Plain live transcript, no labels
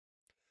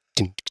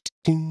Like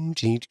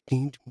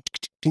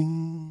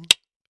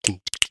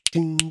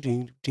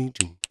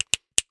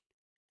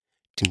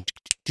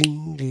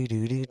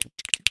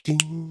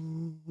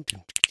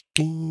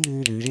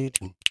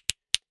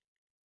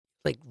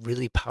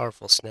really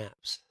powerful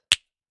snaps.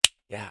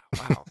 Yeah,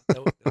 wow.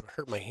 That would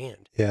hurt my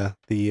hand. Yeah,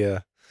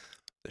 the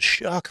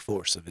shock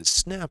force of his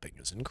snapping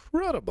is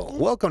incredible.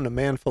 Welcome to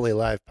Manfully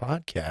Live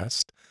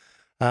podcast.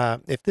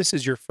 If this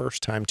is your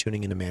first time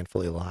tuning into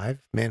Manfully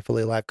Live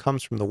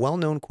comes from the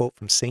well-known quote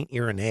from Saint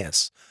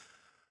Irenaeus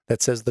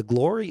that says, "The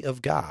glory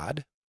of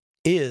God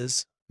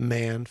is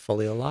man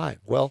fully alive."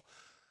 Well,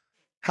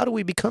 how do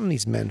we become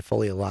these men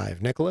fully alive,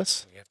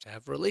 Nicholas? We have to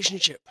have a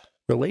relationship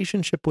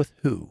Relationship with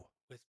who?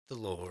 with the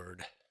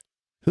Lord.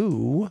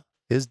 Who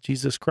is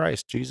Jesus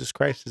Christ? Jesus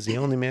Christ is the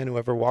only man who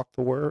ever walked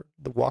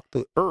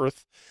the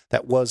earth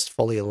that was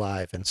fully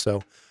alive. And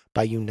so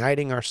by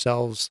uniting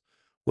ourselves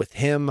with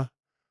him,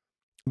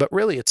 but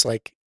really it's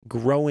like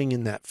growing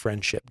in that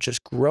friendship,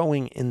 just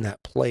growing in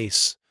that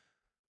place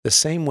the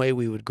same way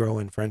we would grow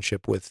in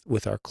friendship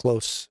with our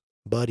close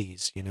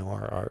buddies,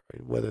 our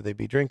whether they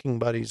be drinking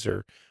buddies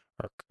or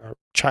our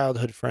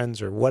childhood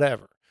friends or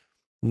whatever.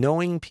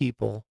 Knowing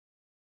people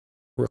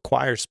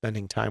requires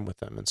spending time with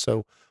them. And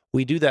so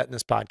we do that in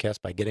this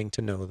podcast by getting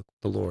to know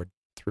the Lord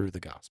through the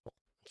gospel.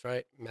 That's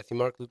right. Matthew,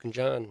 Mark, Luke, and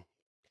John.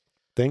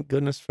 Thank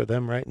goodness for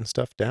them writing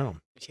stuff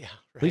down. Yeah,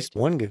 At least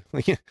right. one good.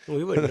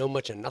 We wouldn't know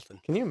much of nothing.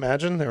 Can you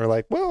imagine? They were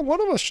like, well,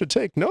 one of us should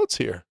take notes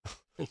here.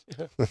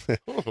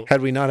 Have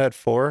Had we not had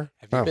four?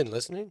 you been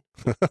listening?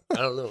 I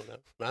don't know. No,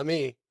 not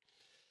me.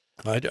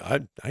 I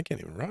can't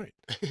even write.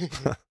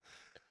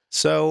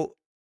 So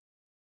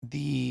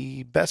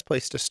the best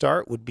place to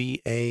start would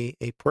be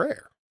a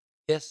prayer.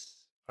 Yes.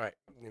 All right.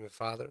 In the name of the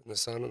Father, and the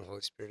Son, and the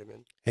Holy Spirit.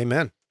 Amen.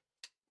 Amen.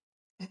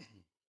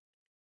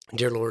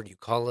 Dear Lord, you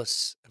call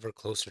us ever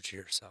closer to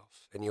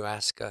yourself, and you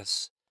ask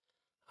us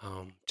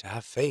to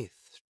have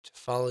faith, to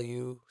follow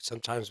you,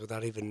 sometimes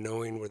without even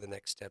knowing where the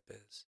next step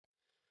is.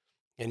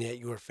 And yet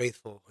you are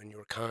faithful and you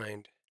are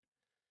kind.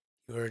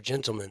 You are a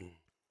gentleman.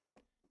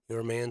 You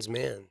are a man's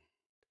man.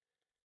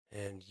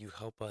 And you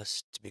help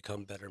us to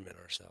become better men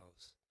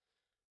ourselves.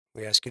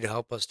 We ask you to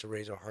help us to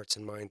raise our hearts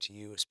and mind to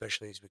you,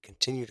 especially as we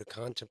continue to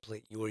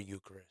contemplate your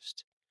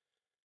Eucharist.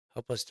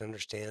 Help us to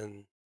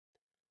understand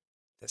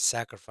that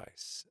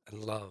sacrifice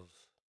and love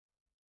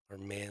are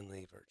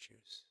manly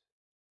virtues.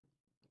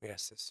 We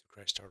ask this through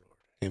Christ our Lord.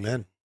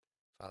 Amen.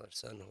 Father,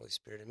 Son, Holy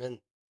Spirit. Amen.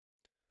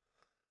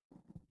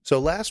 So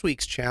last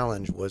week's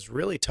challenge was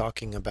really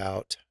talking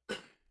about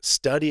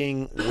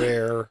studying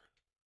where,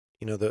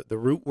 the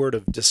root word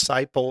of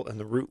disciple and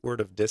the root word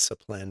of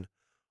discipline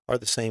are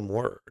the same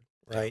word,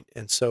 right?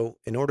 And so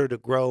in order to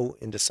grow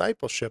in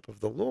discipleship of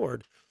the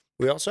Lord,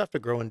 we also have to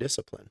grow in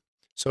discipline.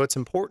 So it's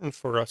important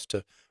for us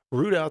to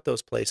root out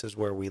those places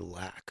where we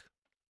lack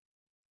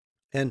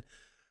and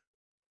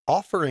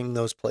offering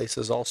those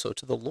places also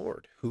to the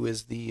Lord, who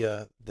is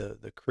the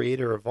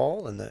creator of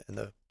all and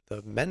the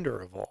mender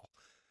of all.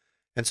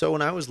 And so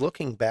when I was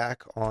looking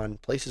back on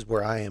places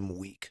where I am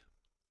weak,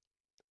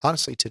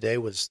 honestly,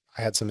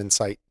 I had some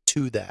insight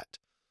to that,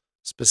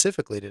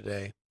 specifically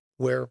today,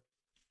 where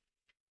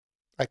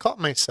I caught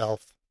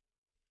myself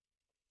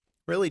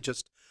really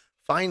just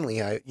finally,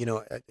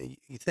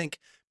 you think,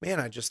 man,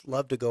 I just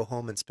love to go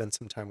home and spend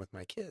some time with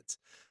my kids.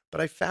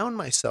 But I found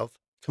myself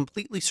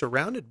completely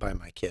surrounded by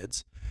my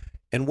kids.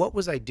 And what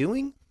was I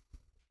doing?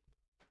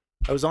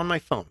 I was on my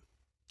phone.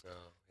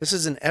 This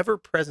is an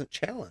ever-present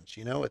challenge.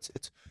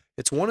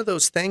 It's one of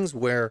those things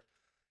where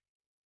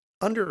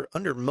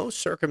under most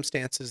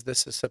circumstances,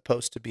 this is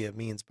supposed to be a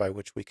means by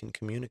which we can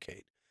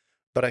communicate.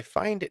 But I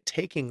find it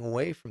taking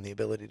away from the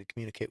ability to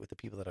communicate with the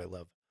people that I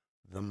love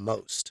the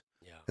most,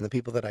 and the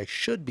people that I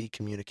should be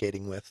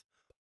communicating with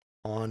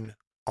on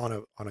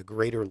a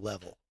greater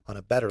level, on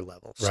a better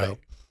level. Right. So,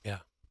 Yeah.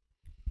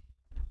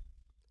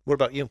 what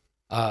about you?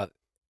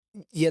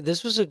 Yeah,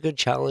 this was a good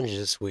challenge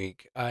this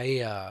week.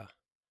 I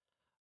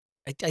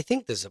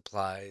think this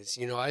applies.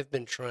 I've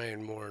been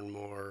trying more and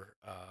more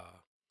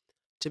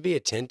to be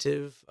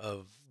attentive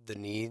of the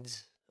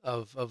needs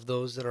of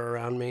those that are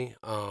around me.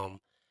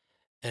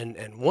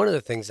 And one of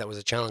the things that was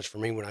a challenge for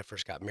me when I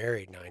first got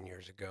married 9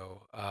 years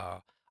ago,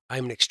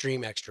 I'm an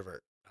extreme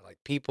extrovert. I like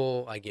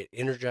people. I get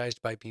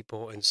energized by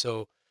people, and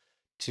so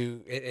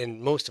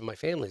and most of my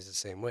family is the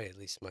same way. At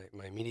least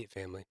my immediate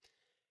family.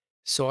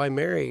 So I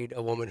married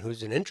a woman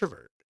who's an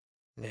introvert.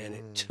 And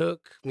it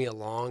took me a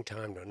long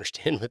time to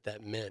understand what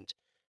that meant.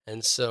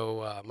 And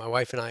so my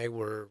wife and I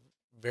were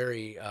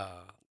very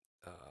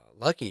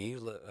lucky,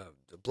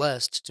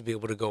 blessed to be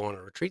able to go on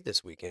a retreat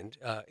this weekend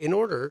in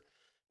order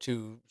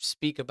to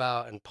speak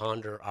about and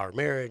ponder our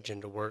marriage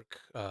and to work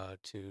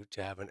to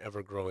have an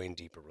ever growing,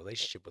 deeper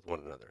relationship with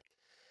one another.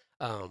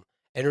 Um,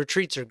 and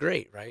retreats are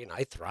great, right? And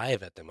I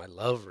thrive at them. I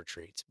love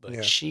retreats. But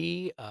Yeah.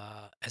 she,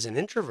 as an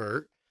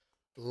introvert,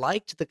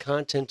 liked the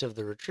content of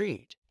the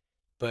retreat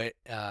but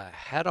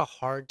had a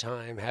hard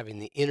time having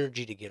the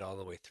energy to get all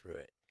the way through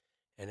it.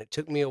 And it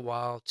took me a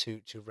while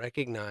to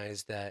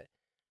recognize that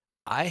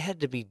I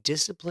had to be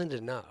disciplined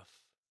enough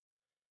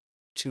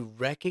to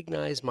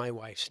recognize my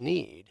wife's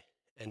need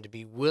and to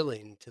be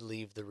willing to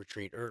leave the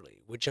retreat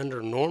early, which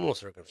under normal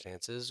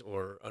circumstances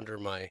or under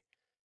my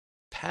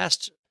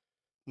past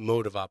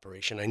mode of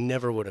operation, I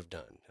never would have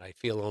done. I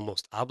feel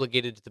almost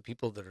obligated to the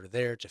people that are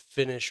there to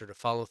finish or to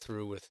follow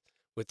through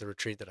with the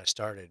retreat that I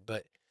started.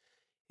 But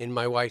in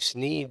my wife's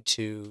need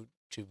to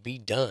be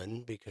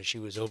done because she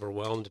was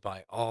overwhelmed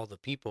by all the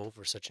people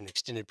for such an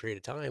extended period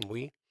of time,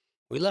 we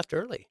left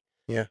early.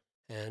 Yeah.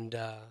 And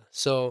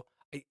so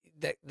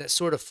that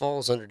sort of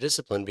falls under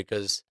discipline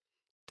because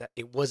that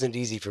it wasn't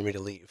easy for me to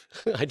leave.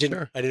 Sure. I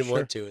didn't Sure.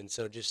 want to, and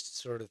so just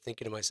sort of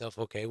thinking to myself,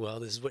 okay, well,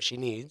 this is what she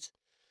needs,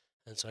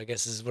 and so I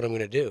guess this is what I'm going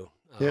to do.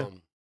 Yeah.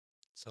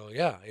 So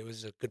yeah, it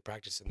was a good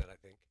practice in that, I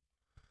think.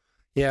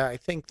 Yeah, I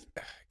think,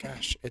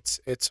 gosh,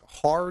 it's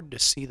hard to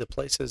see the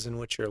places in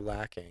which you're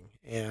lacking,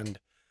 and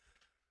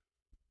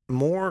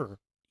more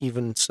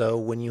even so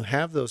when you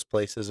have those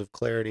places of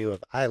clarity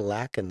of I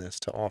lack in this,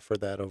 to offer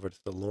that over to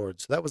the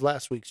Lord. So that was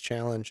last week's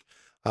challenge.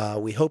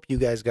 We hope you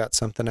guys got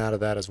something out of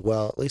that as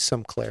well, at least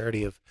some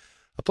clarity of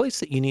a place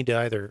that you need to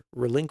either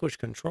relinquish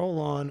control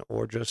on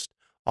or just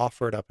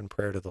offer it up in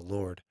prayer to the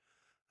Lord.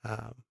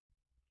 Um,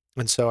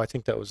 and so I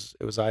think it was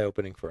eye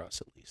opening for us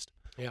at least.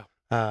 Yeah.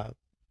 Uh,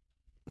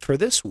 for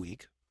this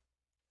week,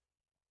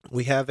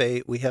 we have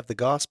the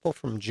gospel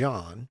from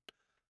John.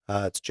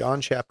 It's John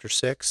chapter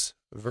 6,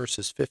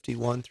 verses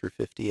 51 through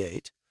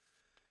 58.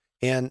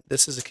 And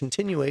this is a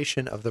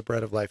continuation of the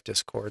Bread of Life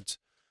discourse.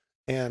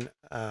 And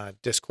a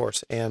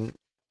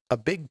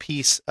big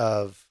piece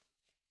of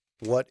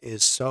what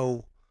is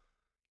so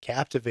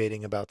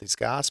captivating about this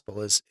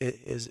gospel is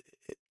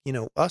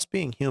us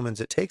being humans,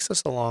 it takes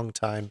us a long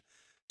time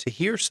to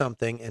hear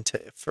something and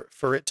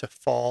for it to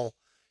fall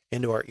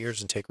into our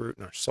ears and take root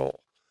in our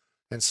soul.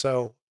 And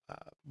so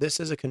this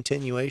is a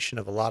continuation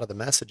of a lot of the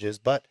messages,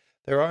 but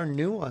there are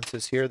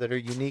nuances here that are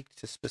unique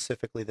to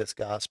specifically this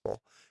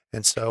gospel.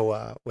 And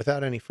so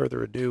without any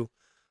further ado,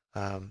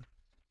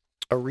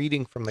 a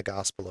reading from the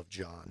Gospel of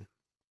John.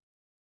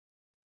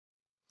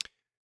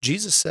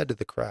 Jesus said to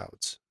the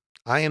crowds,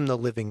 I am the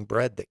living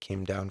bread that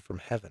came down from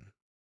heaven.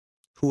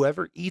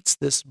 Whoever eats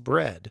this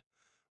bread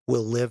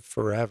will live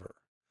forever,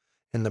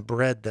 and the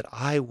bread that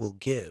I will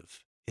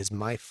give is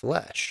my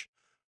flesh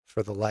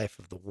for the life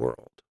of the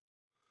world.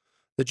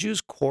 The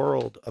Jews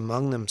quarreled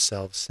among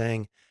themselves,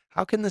 saying,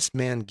 How can this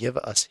man give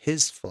us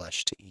his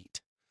flesh to eat?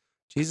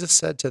 Jesus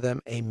said to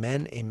them,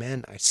 Amen,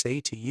 amen, I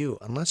say to you,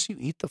 unless you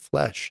eat the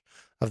flesh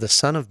of the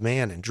Son of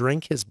Man and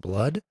drink his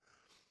blood,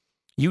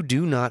 you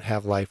do not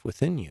have life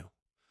within you.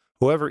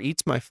 Whoever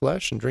eats my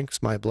flesh and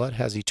drinks my blood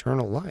has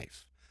eternal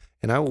life,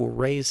 and I will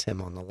raise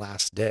him on the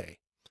last day.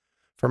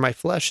 For my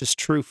flesh is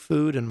true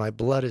food, and my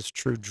blood is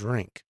true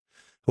drink.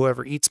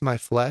 Whoever eats my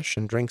flesh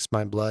and drinks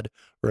my blood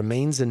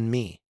remains in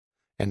me,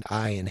 and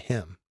I in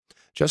him.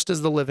 Just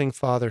as the living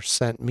Father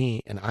sent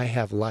me, and I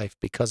have life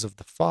because of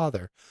the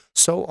Father,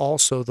 so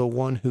also the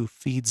one who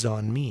feeds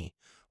on me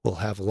will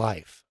have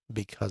life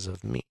because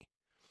of me.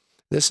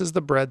 This is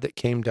the bread that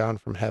came down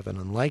from heaven,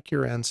 and like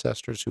your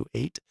ancestors who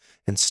ate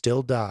and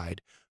still died,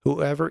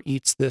 whoever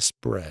eats this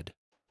bread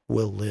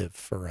will live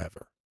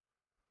forever.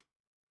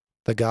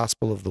 The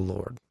Gospel of the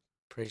Lord.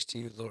 Praise to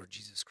you, Lord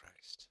Jesus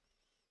Christ.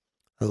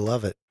 I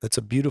love it. It's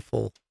a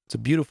beautiful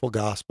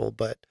gospel,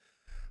 but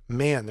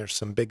man, there's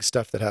some big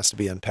stuff that has to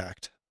be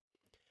unpacked.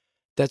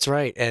 That's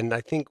right. And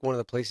I think one of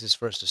the places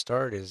for us to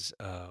start is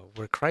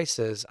where Christ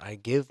says, I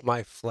give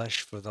my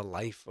flesh for the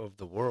life of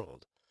the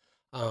world.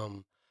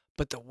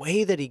 But the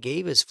way that he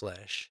gave his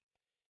flesh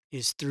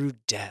is through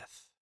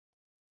death.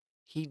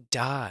 He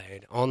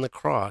died on the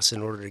cross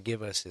in order to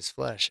give us his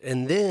flesh.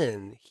 And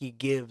then he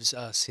gives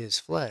us his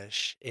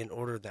flesh in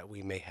order that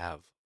we may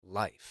have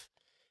life.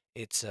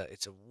 It's a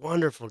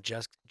wonderful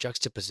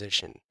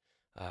juxtaposition,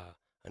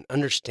 an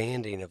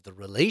understanding of the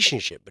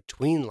relationship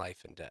between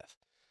life and death.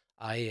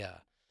 I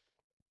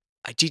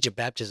teach a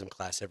baptism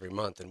class every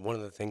month, and one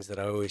of the things that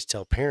I always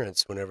tell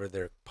parents whenever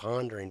they're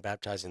pondering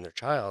baptizing their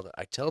child,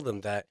 I tell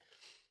them that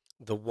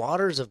the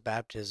waters of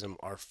baptism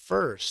are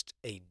first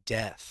a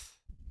death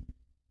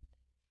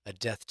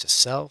to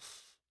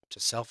self, to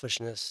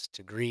selfishness,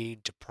 to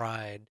greed, to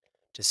pride,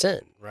 to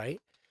sin, right?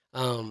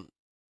 And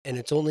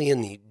it's only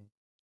in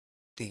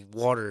the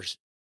waters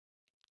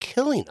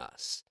killing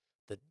us,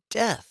 the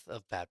death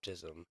of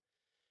baptism,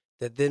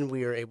 that then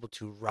we are able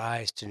to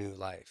rise to new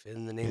life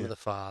in the name Yeah. of the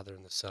Father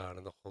and the Son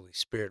and the Holy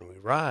Spirit. And we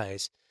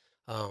rise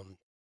um,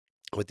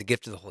 with the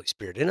gift of the Holy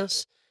Spirit in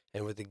us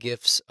and with the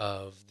gifts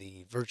of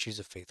the virtues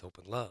of faith, hope,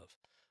 and love.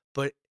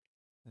 But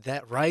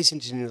that rising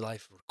to new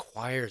life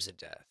requires a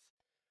death.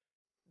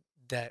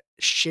 That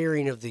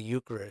sharing of the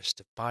Eucharist,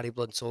 the body,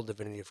 blood, and soul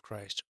divinity of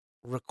Christ,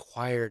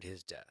 required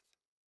his death.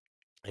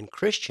 And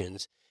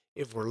Christians,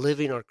 if we're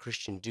living our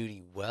Christian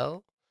duty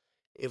well,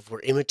 if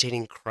we're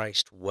imitating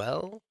Christ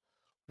well,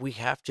 we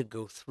have to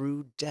go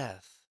through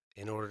death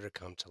in order to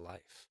come to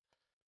life.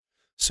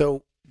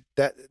 So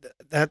that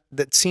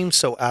seems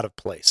so out of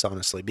place,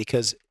 honestly,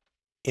 because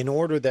in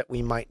order that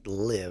we might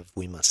live,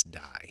 we must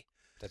die.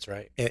 That's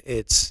right.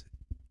 It's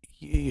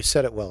you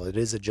said it well. It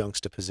is a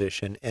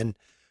juxtaposition, and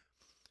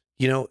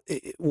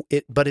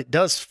but it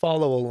does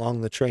follow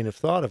along the train of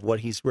thought of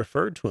what he's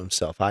referred to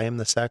himself. I am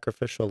the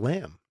sacrificial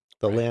lamb,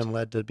 the Right. lamb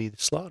led to be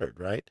slaughtered.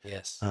 Right.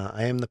 Yes.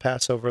 I am the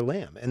Passover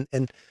lamb,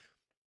 and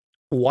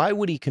why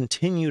would he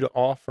continue to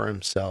offer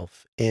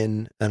himself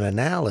in an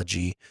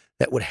analogy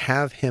that would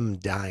have him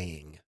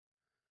dying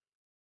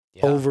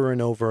Yeah. over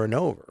and over and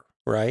over?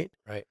 Right.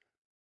 Right.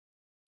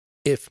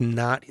 If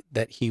not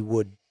that he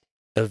would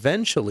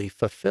eventually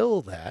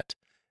fulfill that,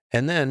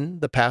 and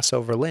then the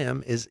Passover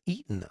lamb is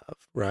eaten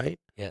of, right?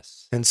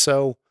 Yes. And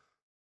so,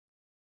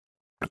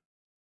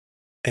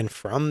 and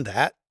from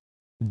that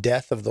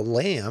death of the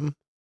lamb,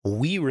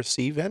 we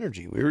receive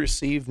energy, we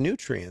receive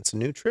nutrients and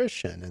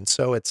nutrition. And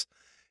so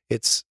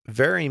it's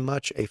very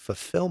much a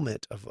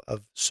fulfillment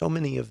of so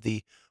many of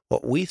the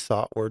what we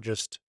thought were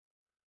just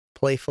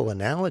playful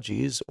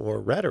analogies or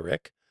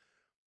rhetoric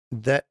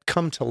that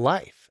come to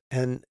life.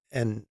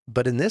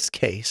 But in this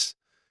case,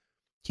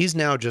 he's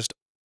now just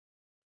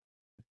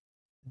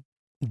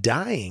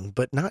dying,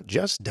 but not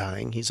just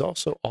dying. He's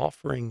also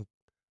offering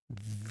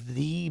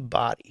the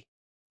body,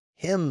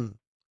 him,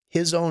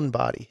 his own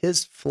body,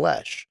 his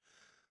flesh,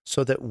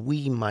 so that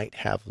we might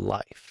have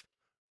life,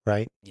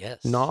 right?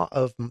 Yes. Not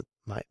of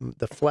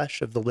the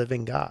flesh of the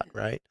living God,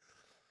 right?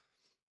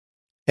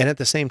 And at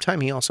the same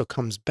time, he also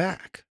comes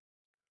back.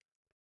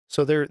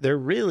 So there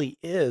really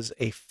is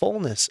a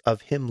fullness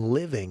of him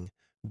living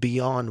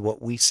beyond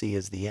what we see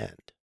as the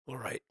end. All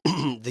right.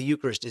 The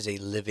Eucharist is a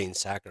living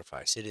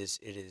sacrifice. It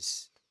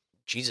is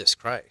Jesus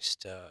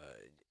Christ,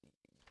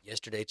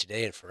 yesterday,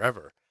 today, and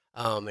forever.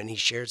 And he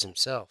shares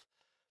himself.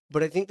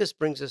 But I think this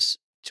brings us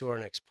to our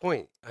next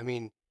point. I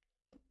mean,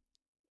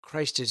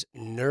 Christ is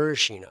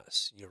nourishing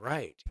us. You're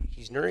right.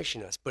 He's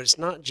nourishing us, but it's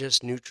not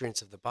just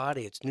nutrients of the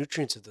body, it's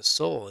nutrients of the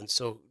soul. And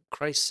so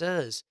Christ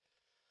says,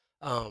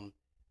 um,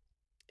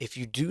 if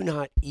you do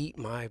not eat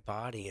my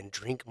body and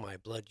drink my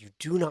blood, you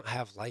do not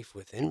have life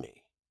within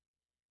me.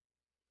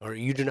 Or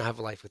you do not have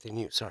life within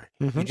you. Sorry.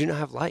 You Mm-hmm. do not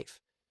have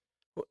life.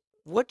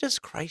 What does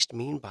Christ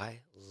mean by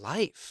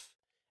life?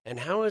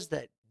 And how is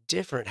that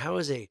different? How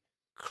is a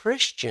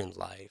Christian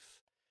life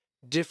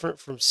different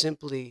from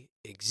simply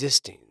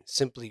existing,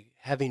 simply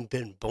having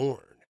been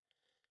born?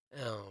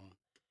 Um,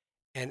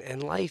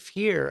 and life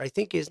here, I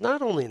think, is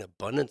not only an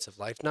abundance of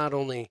life, not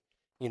only,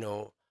 you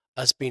know,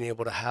 us being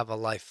able to have a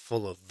life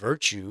full of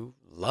virtue,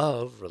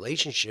 love,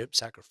 relationship,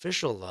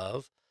 sacrificial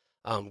love,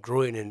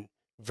 growing in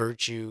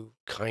virtue,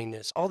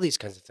 kindness, all these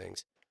kinds of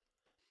things.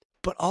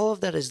 But all of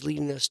that is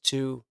leading us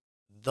to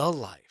the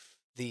life,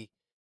 the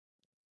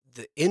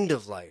end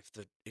of life,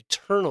 the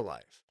eternal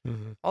life.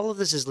 Mm-hmm. All of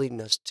this is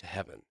leading us to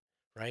heaven,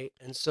 right?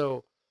 And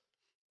so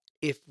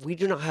if we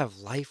do not have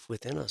life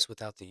within us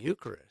without the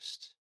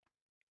Eucharist,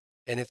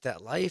 and if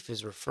that life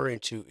is referring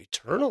to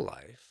eternal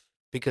life,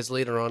 because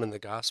later on in the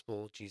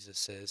gospel, Jesus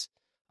says,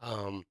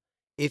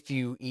 if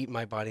you eat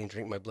my body and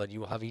drink my blood, you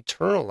will have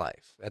eternal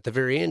life. At the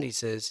very end, he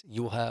says,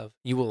 you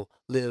will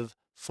live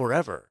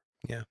forever.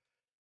 Yeah.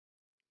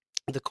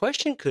 The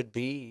question could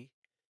be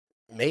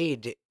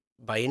made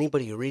by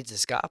anybody who reads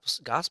this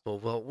gospel.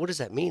 Well, what does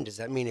that mean? Does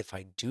that mean if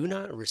I do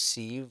not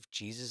receive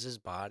Jesus's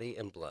body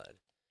and blood,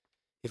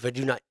 if I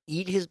do not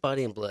eat his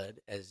body and blood,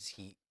 as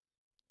he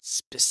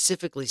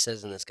specifically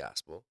says in this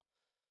gospel,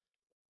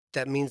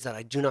 that means that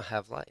I do not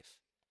have life?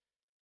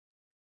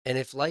 And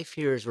if life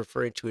here is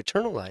referring to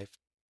eternal life,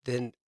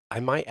 then I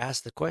might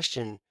ask the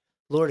question,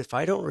 Lord, if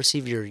I don't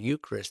receive your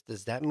Eucharist,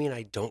 does that mean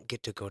I don't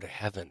get to go to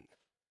heaven?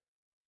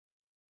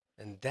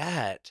 And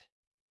that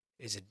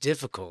is a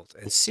difficult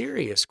and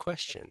serious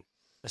question,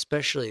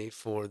 especially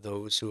for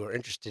those who are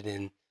interested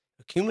in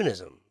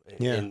ecumenism,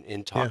 Yeah. in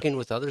Yeah. talking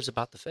with others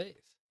about the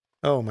faith.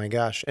 Oh my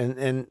gosh.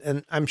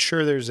 And I'm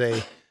sure there's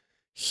a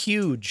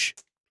huge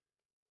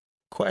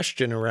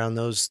question around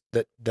those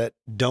that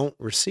don't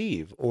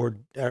receive or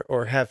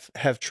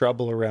have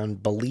trouble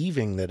around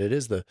believing that it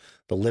is the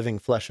living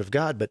flesh of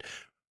God. But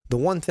the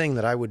one thing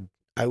that I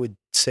would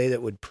say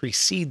that would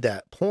precede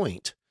that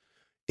point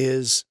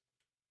is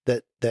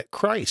that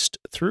Christ,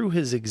 through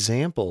his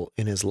example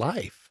in his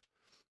life,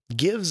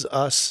 gives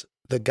us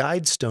the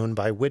guide stone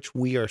by which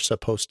we are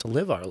supposed to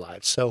live our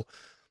lives. So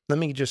let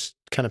me just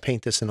kind of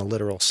paint this in a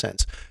literal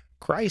sense.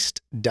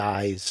 Christ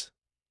dies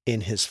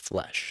in his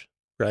flesh,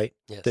 right?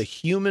 The Yes.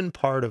 human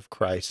part of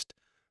Christ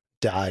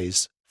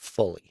dies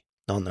fully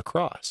on the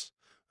cross.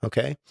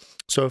 Okay?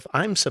 So if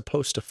I'm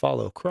supposed to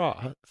follow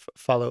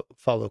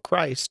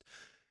Christ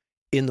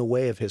in the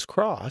way of his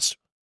cross,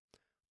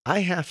 I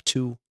have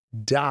to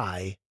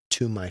die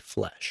to my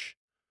flesh.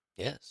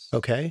 Yes.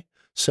 Okay?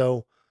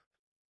 So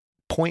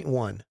point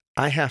one,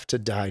 I have to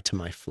die to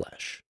my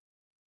flesh.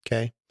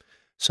 Okay?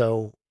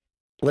 So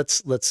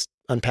let's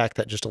unpack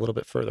that just a little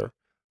bit further.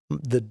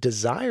 The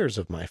desires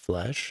of my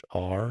flesh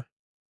are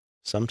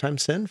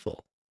sometimes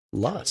sinful: Sure.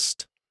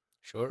 lust,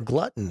 Sure.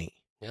 gluttony,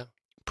 Yeah.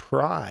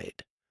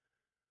 pride,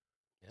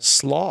 Yeah.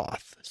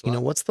 sloth.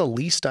 Sloth. What's the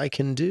least I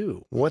can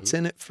do? What's Hmm.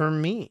 in it for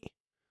me?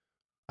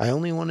 I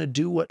only want to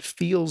do what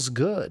feels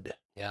good,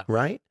 Yeah.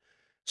 right?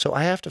 So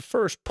I have to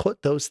first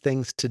put those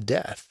things to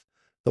death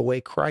the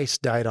way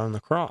Christ died on the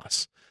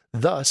cross,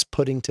 thus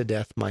putting to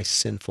death my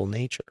sinful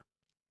nature.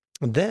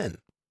 And then,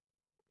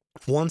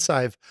 once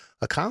I've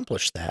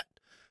accomplished that,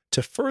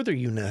 to further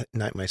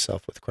unite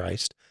myself with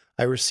Christ,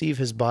 I receive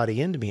his body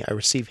into me. I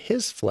receive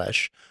his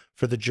flesh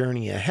for the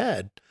journey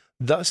ahead,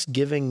 thus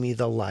giving me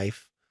the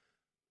life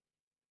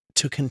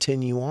to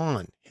continue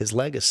on his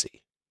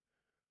legacy.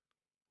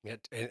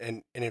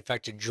 And in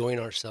fact, to join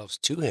ourselves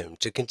to him,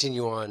 to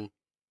continue on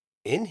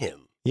in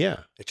him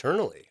Yeah.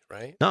 eternally,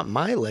 right? Not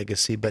my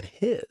legacy, but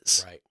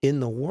his Right. in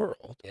the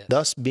world, Yes.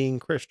 thus being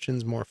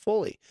Christians more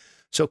fully.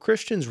 So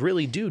Christians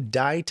really do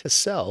die to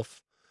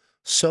self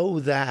so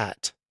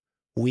that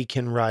we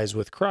can rise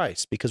with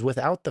Christ, because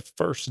without the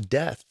first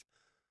death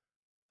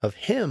of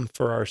him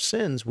for our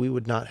sins, we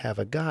would not have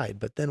a guide.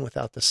 But then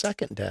without the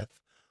second death,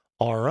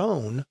 our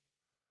own,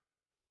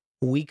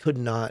 we could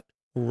not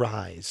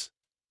rise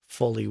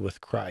fully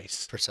with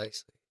Christ.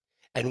 Precisely.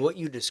 And what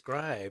you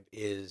describe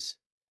is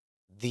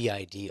the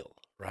ideal,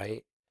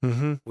 right?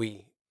 Mm-hmm.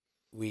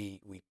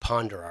 We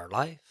ponder our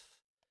life,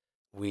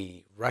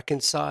 we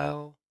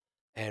reconcile,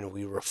 and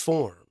we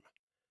reform.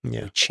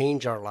 Yeah. We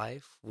change our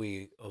life,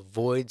 we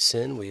avoid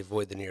sin, we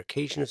avoid the near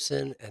occasion of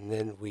sin, and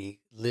then we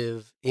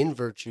live in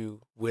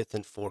virtue with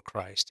and for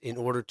Christ in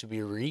order to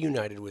be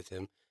reunited with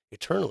him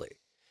eternally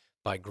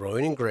by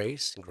growing in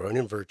grace and growing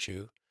in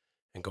virtue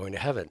and going to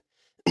heaven.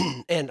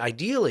 And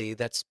ideally,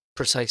 that's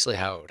precisely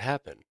how it would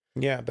happen.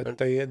 Yeah, but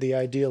the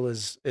ideal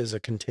is a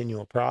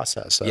continual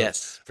process of,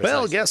 Yes,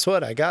 well, precisely. guess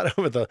what? I got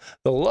over the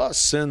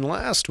lust sin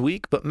last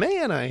week, but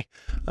man,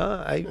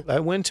 I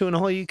went to an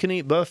all you can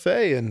eat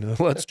buffet, and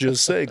let's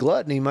just say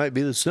gluttony might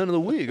be the sin of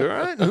the week. All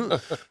right,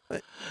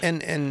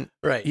 and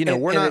Right. you know,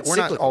 And we're not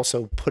cyclical.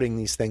 also putting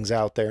these things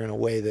out there in a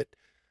way that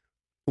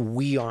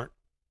we aren't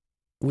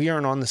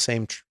on the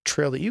same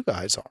trail that you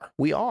guys are.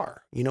 We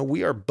are. You know,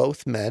 we are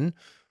both men,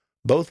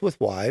 both with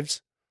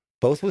wives,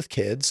 both with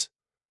kids,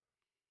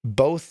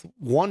 both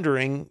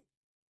wondering,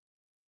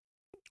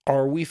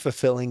 are we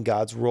fulfilling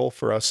God's role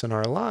for us in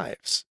our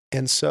lives?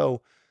 And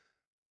so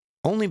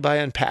only by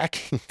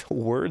unpacking the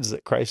words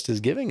that Christ is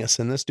giving us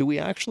in this do we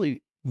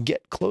actually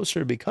get closer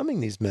to becoming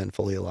these men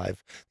fully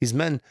alive, these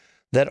men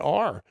that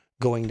are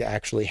going to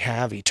actually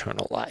have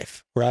eternal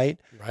life, right?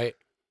 Right.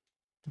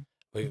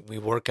 We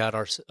work out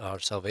our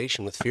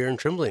salvation with fear and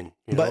trembling,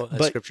 as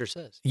But Scripture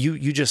says.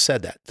 you just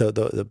said that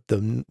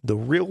the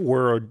real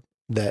word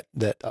that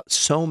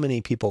so many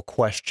people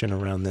question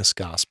around this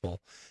gospel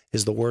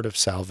is the word of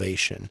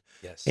salvation.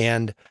 Yes.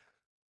 And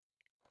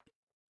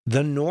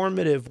the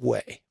normative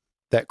way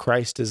that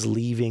Christ is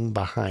leaving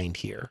behind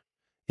here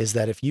is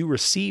that if you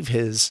receive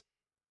his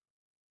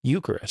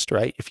Eucharist,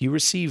 right? If you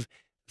receive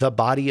the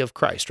body of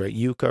Christ, right?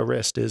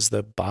 Eucharist is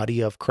the body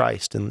of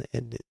Christ, and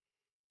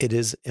it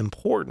is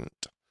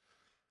important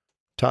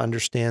to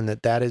understand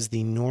that that is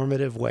the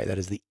normative way, that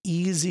is the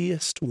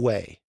easiest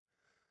way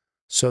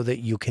so that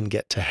you can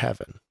get to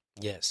heaven.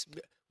 Yes.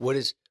 What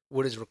is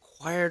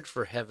required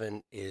for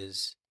heaven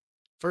is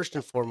first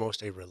and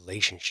foremost a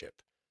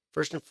relationship.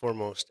 First and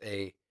foremost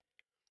a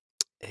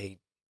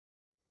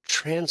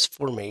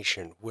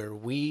transformation where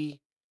we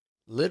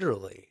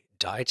literally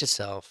die to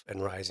self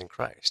and rise in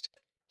Christ.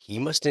 He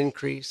must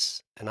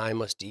increase and I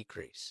must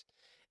decrease.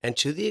 And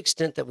to the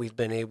extent that we've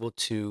been able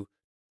to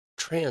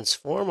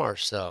transform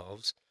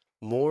ourselves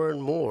more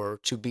and more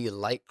to be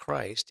like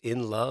Christ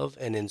in love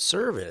and in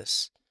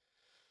service,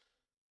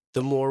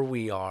 the more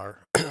we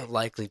are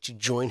likely to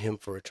join him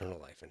for eternal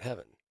life in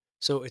heaven.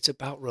 So it's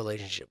about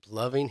relationship,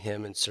 loving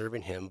him and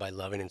serving him by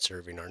loving and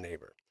serving our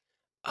neighbor.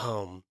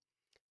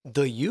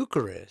 The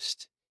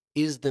Eucharist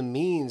is the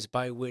means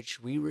by which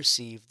we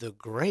receive the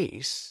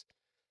grace,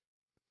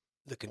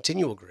 the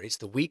continual grace,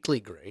 the weekly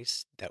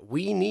grace that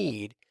we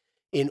need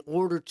in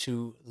order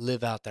to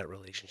live out that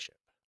relationship.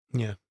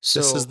 Yeah. So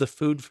this is the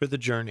food for the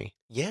journey.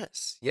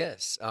 yes,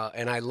 yes.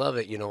 And I love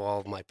it. All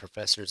of my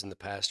professors in the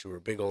past who were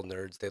big old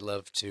nerds, they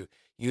love to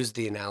use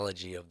the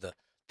analogy of the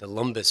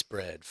lumbus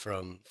bread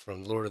from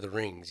Lord of the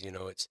Rings.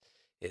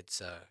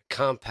 It's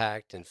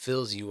compact and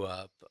fills you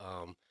up,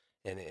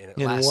 and it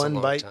And lasts a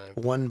long time.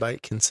 one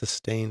bite can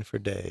sustain for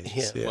days.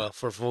 Yeah, Yeah. well,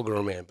 for a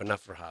full-grown man, but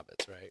not for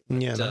hobbits, right?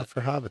 Yeah, not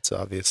for hobbits,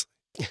 obviously.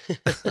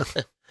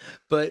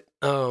 But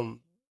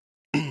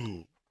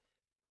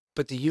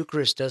but the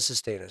Eucharist does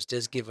sustain us,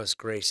 does give us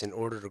grace in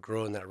order to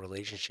grow in that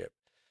relationship.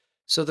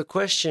 So the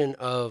question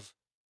of,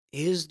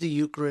 is the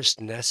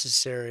Eucharist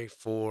necessary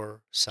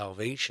for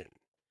salvation?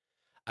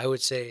 I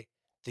would say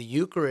the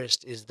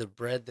Eucharist is the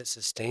bread that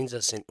sustains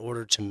us in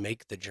order to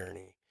make the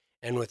journey.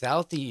 And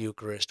without the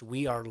Eucharist,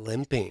 we are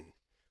limping.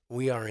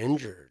 We are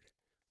injured.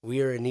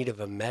 We are in need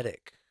of a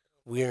medic.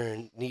 We are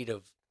in need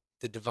of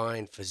the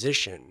divine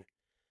physician,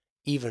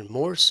 even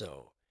more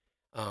so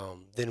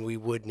than we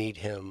would need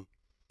him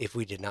if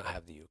we did not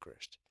have the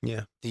Eucharist.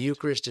 Yeah. The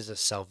Eucharist is a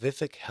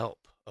salvific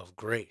help of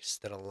grace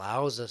that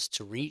allows us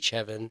to reach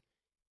heaven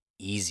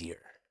easier.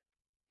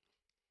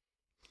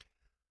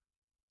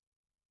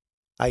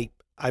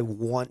 I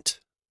want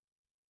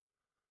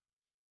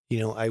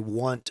I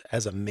want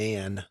as a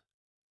man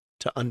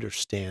to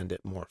understand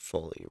it more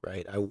fully,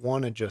 right? I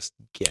want to just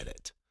get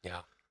it.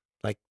 Yeah.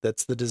 Like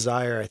that's the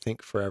desire I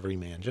think for every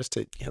man. Just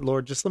to, yeah,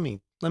 Lord, just let me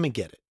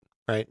get it,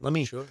 right?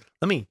 Sure.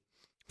 Let me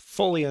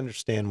fully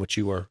understand what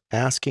you are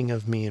asking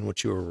of me and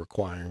what you are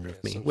requiring Yeah,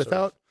 of me some sort of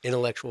without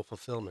intellectual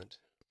fulfillment.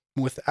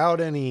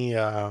 any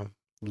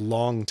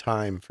long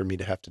time for me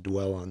to have to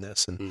dwell on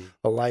this and Mm.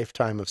 a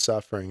lifetime of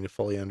suffering to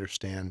fully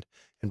understand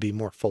and be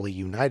more fully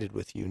united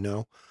with you,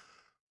 no?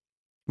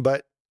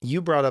 But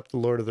you brought up the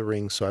Lord of the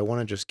Rings, so I want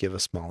to just give a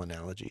small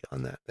analogy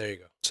on that. There you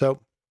go. So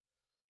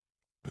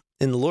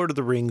in the Lord of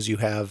the Rings, you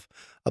have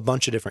a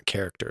bunch of different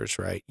characters,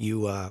 right?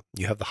 You have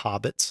the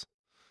hobbits,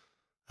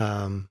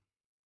 um,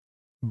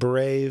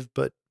 brave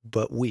but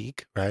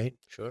weak, right?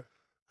 Sure.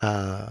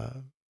 Uh,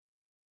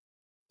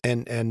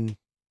 and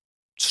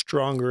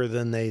stronger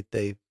than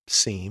they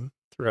seem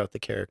throughout the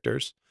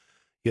characters.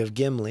 You have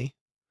Gimli,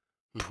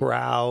 Hmm.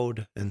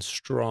 proud and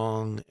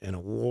strong and a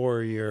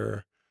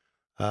warrior,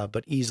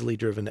 but easily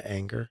driven to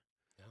anger.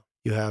 Yeah.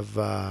 You have,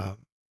 and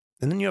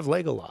then you have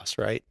Legolas,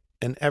 right?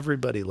 And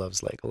everybody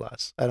loves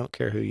Legolas. I don't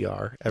care who you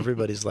are.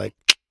 Everybody's like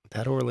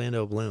that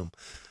Orlando Bloom.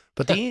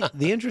 But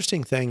the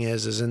interesting thing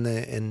is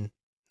in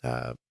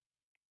uh,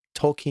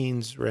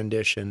 Tolkien's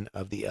rendition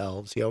of the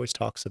elves, he always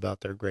talks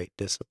about their great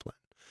discipline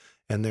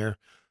and their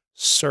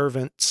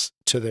servants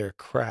to their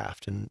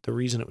craft. And the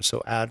reason it was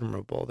so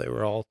admirable, they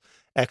were all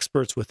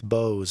experts with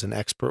bows and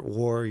expert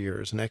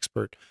warriors and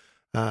expert,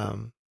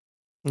 um,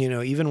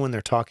 even when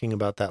they're talking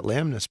about that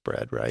lamnus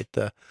bread, right?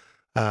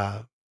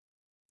 Uh,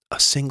 a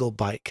single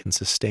bite can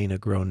sustain a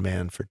grown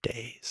man for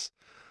days.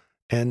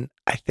 And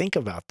I think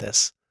about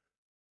this.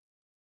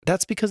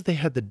 That's because they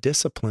had the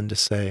discipline to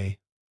say,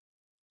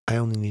 I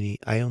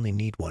only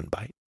need one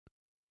bite,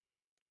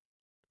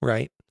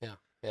 right? Yeah.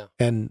 Yeah.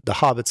 And the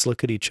hobbits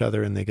look at each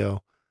other and they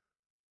go,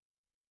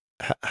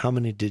 how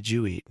many did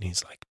you eat? And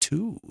he's like,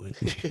 two.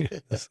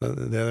 So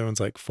the other one's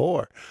like,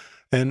 four.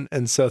 And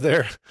so they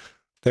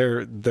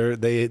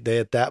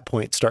at that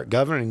point start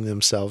governing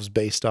themselves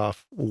based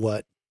off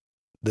what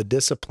the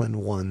disciplined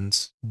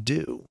ones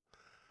do.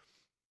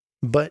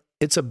 But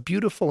it's a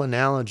beautiful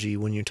analogy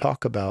when you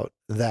talk about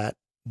that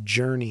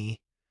journey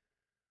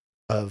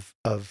of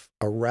a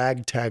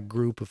ragtag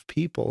group of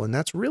people. And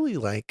that's really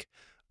like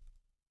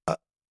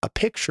a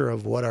picture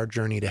of what our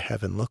journey to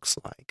heaven looks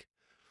like.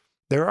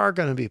 There are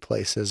going to be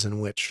places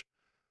in which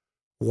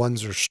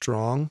ones are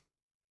strong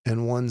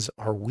and ones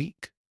are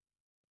weak.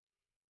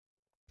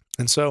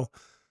 And so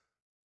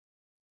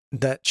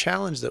that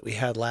challenge that we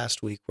had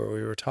last week where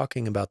we were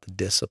talking about the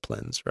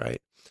disciplines,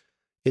 right?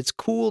 It's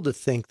cool to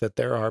think that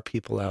there are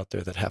people out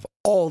there that have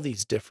all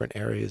these different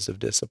areas of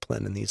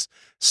discipline and these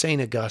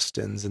St.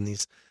 Augustines and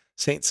these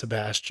St.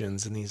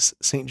 Sebastians and these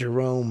St.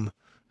 Jerome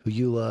who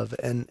you love.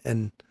 And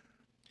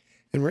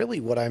really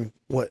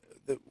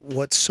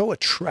what's so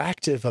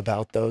attractive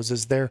about those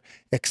is their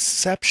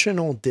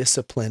exceptional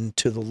discipline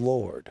to the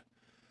Lord,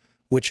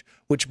 which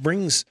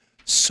brings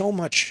so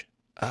much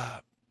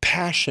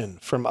passion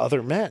from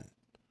other men,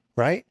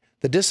 right?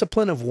 The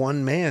discipline of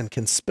one man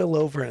can spill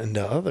over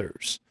into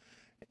others.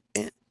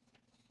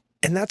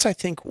 And that's, I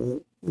think,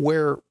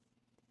 where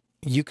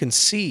you can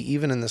see,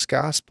 even in this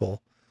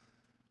gospel,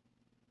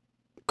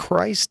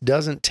 Christ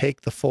doesn't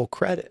take the full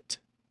credit.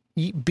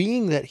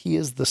 Being that he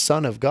is the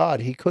Son of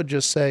God, he could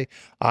just say,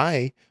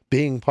 I,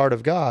 being part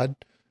of God,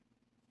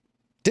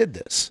 did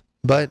this.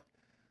 But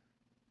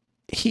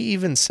he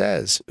even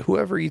says,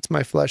 whoever eats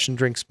my flesh and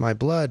drinks my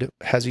blood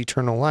has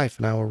eternal life,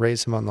 and I will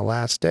raise him on the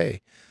last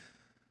day.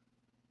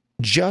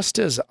 Just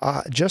as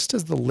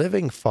the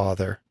living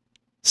Father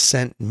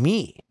sent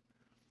me,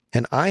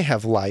 and I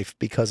have life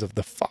because of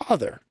the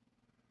Father,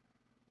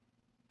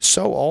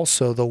 so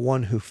also the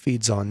one who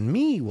feeds on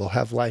me will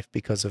have life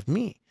because of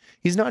me.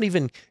 He's not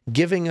even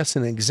giving us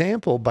an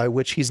example by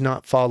which he's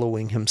not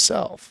following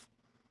himself.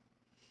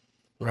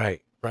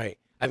 Right. Right.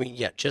 I mean,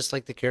 yeah, just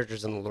like the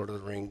characters in the Lord of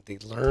the Ring, they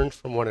learn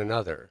from one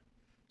another.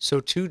 So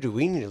too do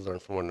we need to learn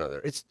from one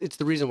another. It's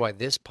the reason why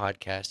this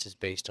podcast is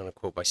based on a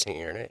quote by Saint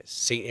Irenaeus.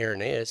 Saint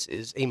Irenaeus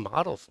is a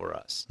model for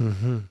us,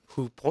 Mm-hmm.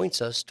 who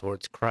points us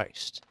towards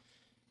Christ.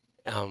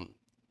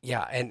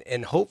 Yeah,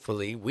 and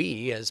hopefully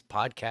we as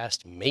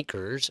podcast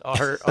makers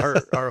are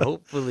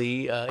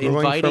hopefully Growing from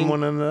inviting,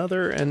 one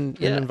another and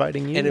yeah,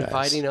 inviting you and guys.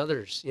 inviting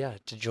others, yeah,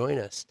 to join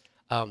us.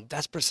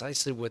 That's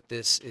precisely what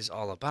this is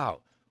all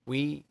about.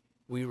 We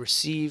we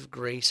receive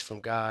grace from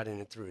God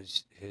and through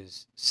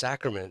his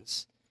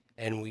sacraments,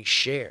 and we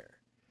share.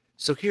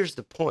 So here's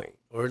the point,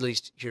 or at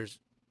least here's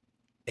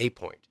a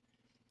point,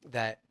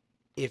 that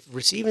if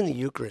receiving the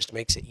Eucharist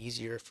makes it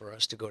easier for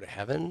us to go to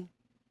heaven,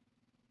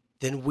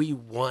 then we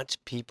want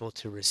people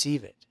to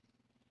receive it.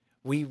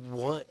 We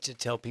want to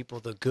tell people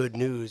the good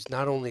news,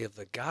 not only of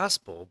the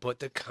gospel, but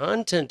the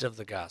content of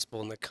the gospel.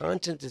 And the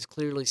content is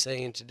clearly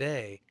saying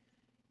today,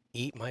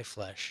 eat my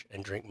flesh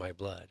and drink my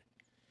blood.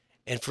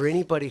 And for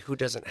anybody who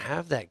doesn't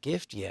have that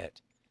gift yet,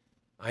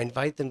 I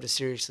invite them to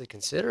seriously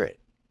consider it,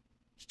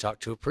 to talk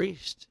to a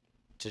priest,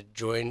 to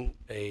join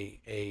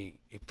a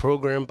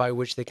program by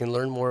which they can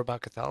learn more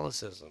about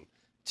Catholicism.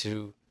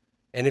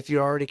 And if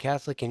you're already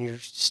Catholic and you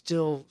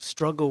still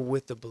struggle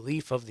with the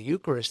belief of the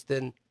Eucharist,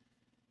 then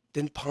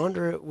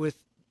ponder it with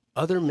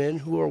other men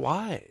who are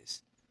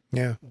wise.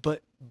 Yeah.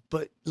 But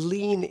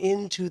lean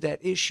into that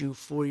issue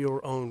for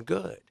your own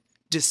good.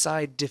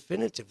 Decide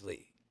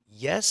definitively,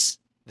 yes,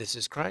 this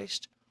is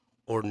Christ,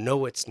 or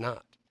no, it's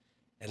not,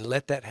 and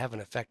let that have an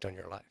effect on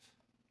your life.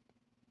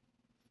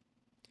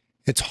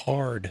 It's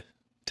hard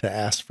to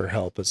ask for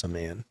help as a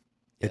man.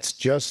 It's Yes.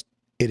 just,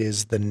 it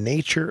is the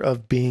nature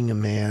of being a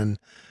man.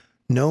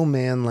 No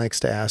man likes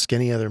to ask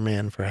any other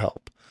man for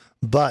help.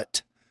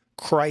 But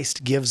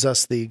Christ gives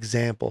us the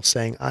example,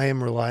 saying, I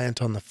am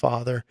reliant on the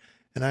Father,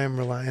 and I am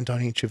reliant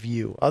on each of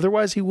you.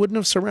 Otherwise, he wouldn't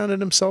have surrounded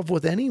himself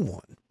with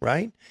anyone,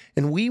 right?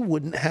 And we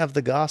wouldn't have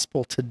the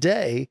gospel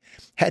today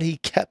had he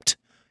kept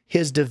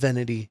his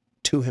divinity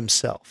to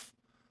himself,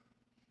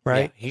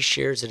 right? Yeah, he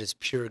shares it as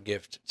pure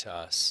gift to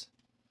us.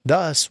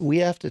 Thus, we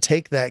have to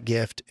take that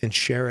gift and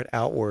share it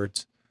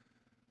outwards.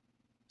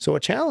 So a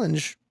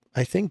challenge,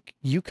 I think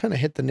you kind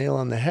of hit the nail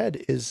on the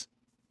head, is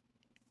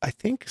I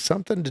think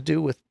something to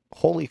do with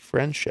holy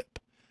friendship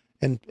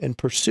and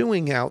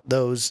pursuing out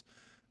those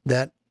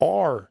that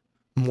are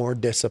more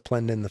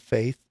disciplined in the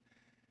faith,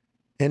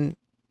 and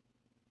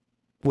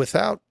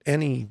without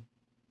any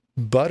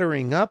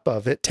buttering up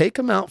of it, take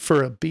them out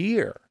for a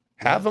beer,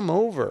 have them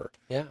over,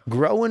 Yeah.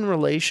 grow in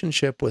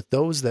relationship with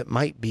those that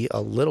might be a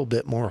little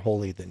bit more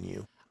holy than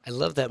you. I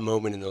love that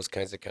moment in those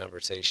kinds of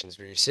conversations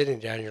where you're sitting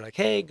down and you're like,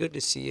 hey, good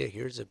to see you.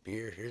 Here's a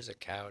beer. Here's a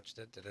couch.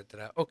 Da, da, da,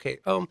 da, da. Okay.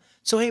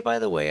 So, hey, by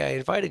the way, I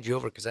invited you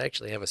over because I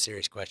actually have a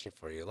serious question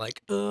for you.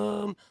 Like,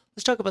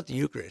 let's talk about the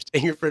Eucharist.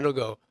 And your friend will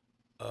go,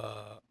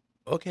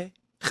 okay.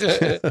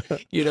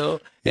 You know,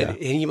 Yeah. and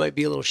he might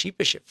be a little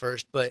sheepish at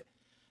first, but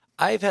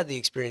I've had the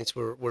experience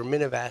where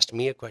men have asked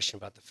me a question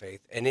about the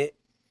faith, and it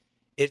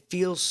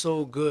feels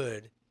so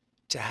good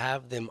to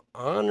have them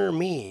honor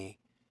me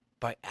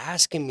by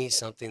asking me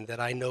something that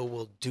I know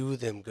will do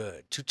them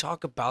good. To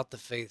talk about the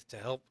faith, to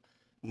help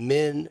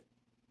men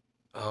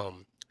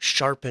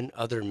sharpen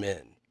other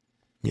men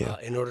Yeah.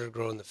 in order to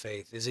grow in the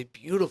faith is a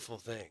beautiful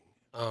thing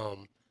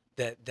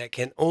that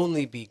can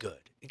only be good.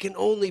 It can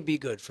only be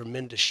good for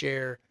men to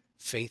share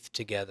faith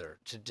together,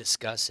 to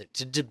discuss it,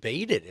 to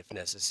debate it if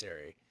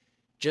necessary,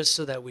 just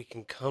so that we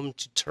can come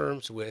to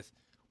terms with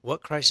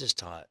what Christ has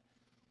taught,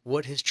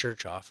 what his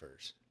church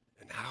offers,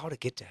 and how to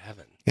get to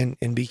heaven.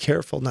 And be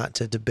careful not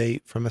to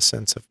debate from a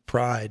sense of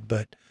pride,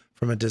 but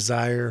from a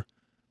desire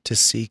to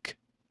seek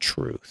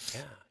truth.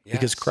 Yeah.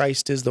 Because Yes.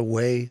 Christ is the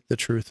way, the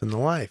truth, and the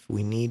life.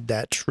 We need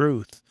that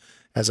truth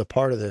as a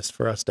part of this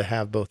for us to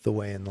have both the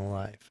way and the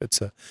life.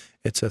 It's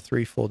a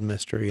threefold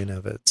mystery in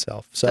of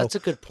itself. So That's a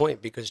good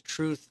point, because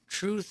truth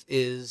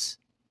is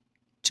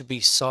to be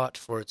sought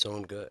for its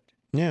own good.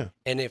 yeah.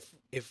 And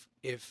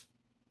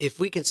if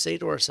we can say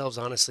to ourselves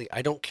honestly,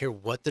 I don't care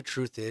what the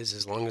truth is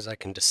as long as I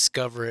can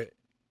discover it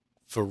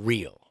for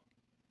real,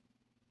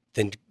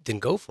 then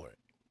go for it.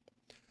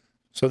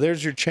 So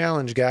there's your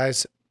challenge,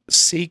 guys.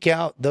 Seek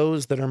out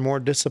those that are more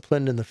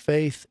disciplined in the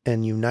faith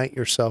and unite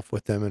yourself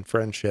with them in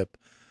friendship.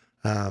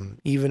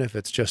 Even if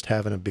it's just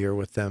having a beer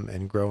with them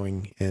and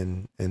growing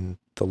in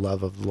the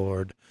love of the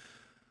Lord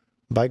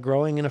by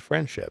growing in a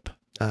friendship.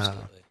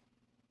 Absolutely.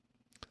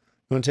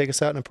 You want to take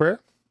us out in a prayer,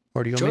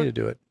 or do you want me Sure. to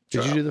do it? Did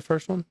Sure. you do the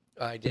first one?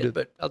 I did. did,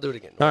 but I'll do it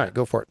again. All right,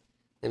 go for it.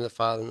 In the name of the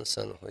Father, and the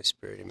Son, and the Holy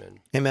Spirit, amen.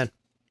 Amen.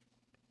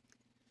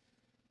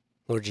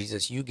 Lord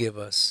Jesus, you give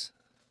us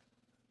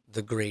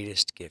the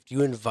greatest gift.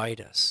 You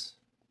invite us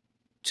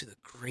to the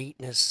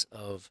greatness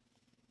of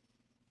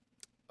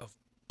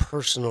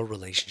personal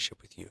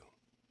relationship with you.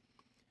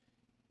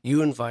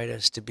 You invite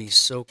us to be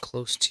so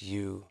close to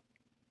you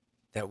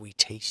that we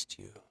taste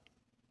you,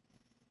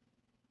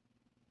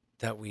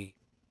 that we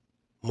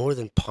more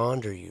than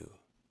ponder you,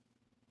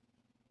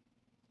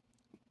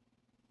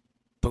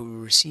 but we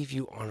receive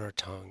you on our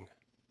tongue,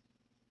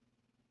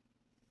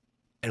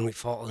 and we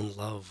fall in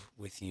love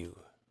with you.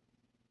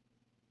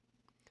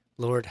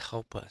 Lord,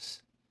 help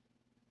us.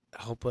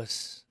 Help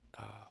us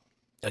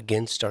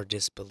against our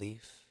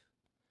disbelief.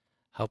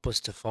 Help us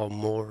to fall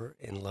more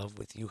in love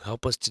with you.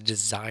 Help us to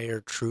desire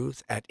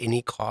truth at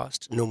any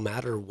cost, no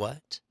matter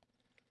what.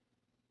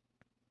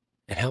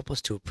 And help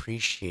us to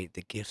appreciate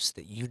the gifts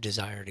that you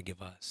desire to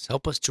give us.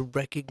 Help us to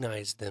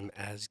recognize them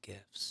as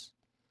gifts.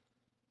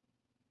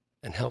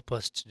 And help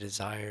us to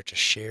desire to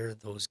share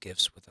those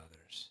gifts with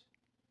others.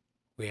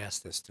 We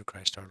ask this through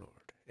Christ our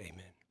Lord.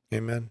 Amen.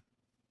 Amen.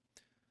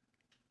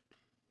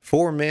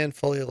 For Man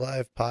Fully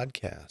Alive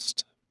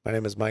podcast. My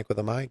name is Mike with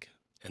a mic.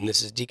 And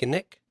this is Deacon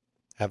Nick.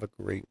 Have a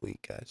great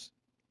week, guys.